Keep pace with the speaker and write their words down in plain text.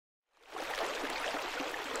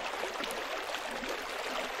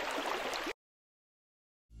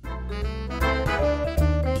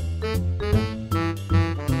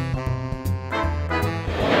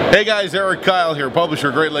Hey guys, Erik Kyle here, publisher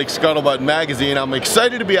of Great Lakes Scuttlebutt magazine. I'm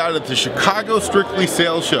excited to be out at the Chicago Strictly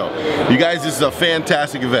Sales Show. You guys, this is a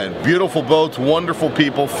fantastic event. Beautiful boats, wonderful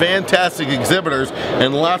people, fantastic exhibitors,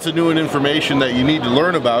 and lots of new information that you need to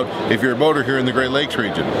learn about if you're a boater here in the Great Lakes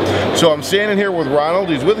region. So I'm standing here with Ronald.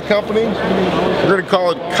 He's with a company. We're going to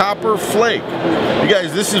call it Copper Flake. You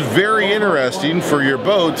guys, this is very interesting for your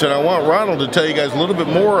boats, and I want Ronald to tell you guys a little bit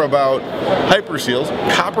more about Hyperseal's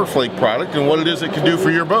Copper Flake product and what it is it can do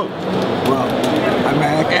for your boat. Well, I'm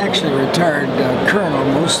actually a retired colonel,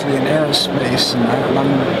 mostly in aerospace, and I'm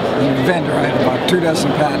an inventor. I have about 24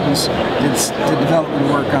 patents. Did development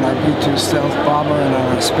work on our B-2 stealth bomber and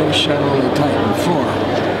on our space shuttle, the Titan IV.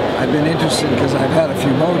 I've been interested because I've had a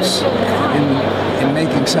few boats in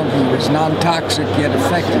making something that was non-toxic yet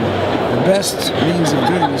effective. The best means of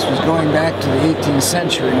doing this was going back to the 18th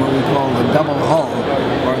century, what we call the double hull,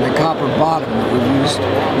 or the copper bottom that we used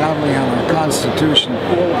not only on our Constitution,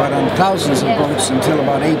 but on thousands of boats until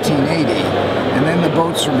about 1880. And then the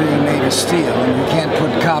boats were being made of steel, and you can't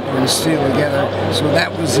put copper and steel together, so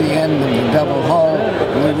that was the end of the double hull,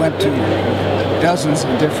 and we went to dozens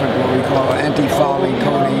of different what we call anti-fouling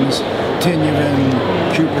coatings,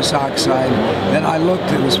 tinuvin, cuprous oxide. Then I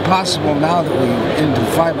looked, it was possible now that we're into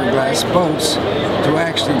fiberglass boats to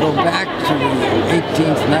actually go back to the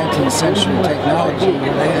 18th, 19th century technology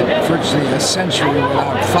where they had virtually a century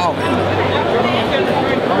without fouling.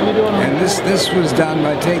 And this was done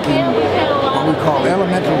by taking what we call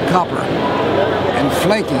elemental copper and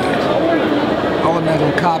flaking it.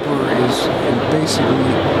 Elemental copper is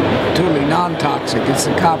basically totally non-toxic. It's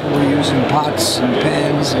the copper we use in pots and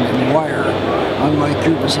pans and wire, unlike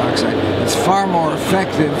cuprous oxide. It's far more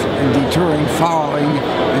effective in deterring fouling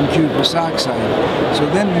than cuprous oxide. So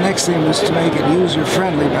then the next thing was to make it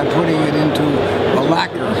user-friendly by putting it into a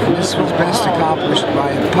lacquer. And this was best accomplished by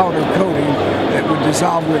a powder coating that would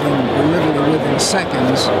dissolve literally within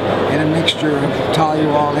seconds in a mixture of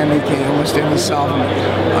toluol, MEK, almost any solvent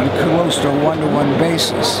on close to a 1-to-1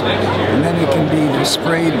 basis. And then it can be either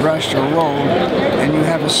sprayed, brushed, or rolled, and you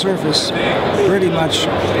have a surface pretty much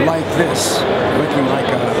like this, looking like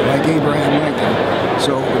Abraham Lincoln.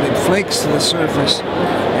 So it flakes to the surface,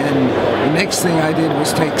 and the next thing I did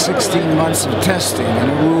was take 16 months of testing in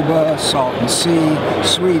Aruba, Salton Sea,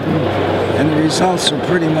 Sweden, and the results are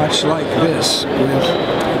pretty much like this,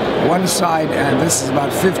 with one side, and this is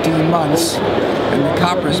about 15 months, and the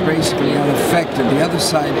copper is basically unaffected. The other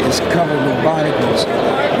side is covered with barnacles.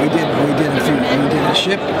 We did a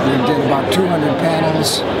ship, we did about 200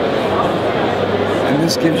 panels, and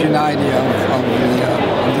this gives you an idea of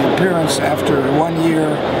the appearance after 1 year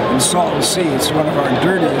in Salton Sea. It's one of our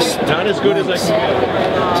dirtiest. Not as good lakes. as I can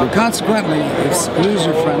get. So consequently, it's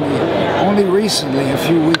user-friendly. Only recently, a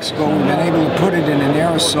few weeks ago, we've been able to put it in an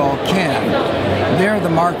aerosol can. There the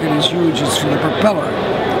market is huge. It's for the propeller.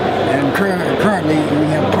 And currently we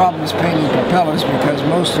have problems painting propellers because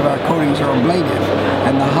most of our coatings are ablative,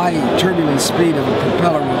 and the high turbulent speed of the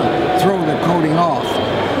propeller will throw the coating off.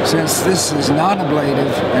 Since this is not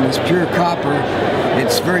ablative and is pure copper,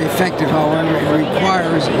 it's very effective. However, it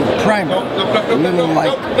requires a primer, a little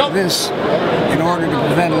like this, in order to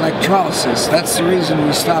prevent electrolysis. That's the reason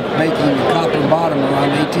we stopped making the copper bottom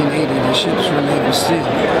around 1880. The ships were made of steel.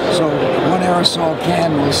 So one aerosol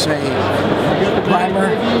can will say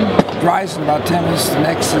primer, dries in about 10 minutes. The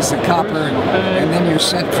next is the copper, and then you're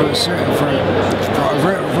set for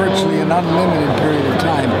virtually an unlimited period of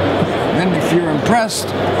time. Then if you're impressed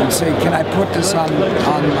and say, can I put this on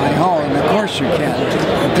my hull? And of course you can.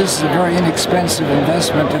 But this is a very inexpensive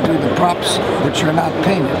investment to do the props, which are not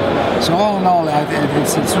painted. So all in all,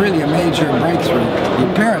 it's really a major breakthrough.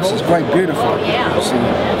 The appearance is quite beautiful.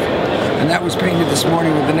 And that was painted this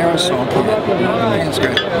morning with an aerosol can.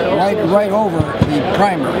 Right over the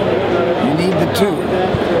primer. You need the two,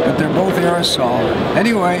 but they're both aerosol.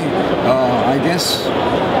 Anyway, I guess,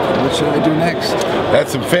 what should I do next?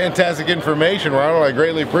 That's some fantastic information, Ronald. I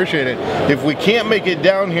greatly appreciate it. If we can't make it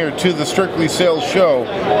down here to the Strictly Sales Show,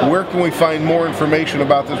 where can we find more information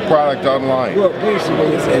about this product online? Well,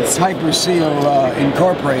 basically, it's Hyperseal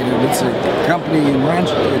Incorporated. It's a company in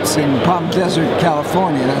It's in Palm Desert,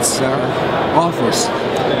 California. That's our office.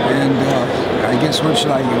 And I guess what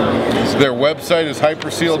should I use? Their website is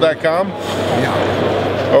hyperseal.com?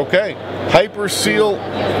 Yeah. Okay. Hyperseal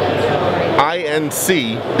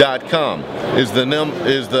inc.com is the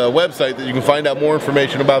website that you can find out more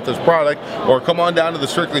information about this product, or come on down to the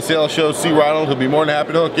Strictly Sales Show, see Ronald. He'll be more than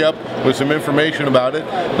happy to hook you up with some information about it.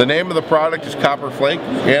 The name of the product is Copper Flake,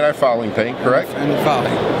 anti-fouling paint, correct?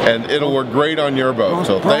 Anti-fouling. And it'll work great on your boat,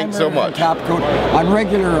 so thanks so much. Top coat. On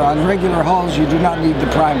regular hulls, you do not need the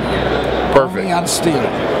primer. Perfect. Only on steel.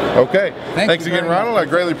 Okay. Thanks again, Ronald. I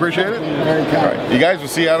greatly appreciate it. Very kind. All right. You guys will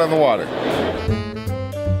see you out on the water.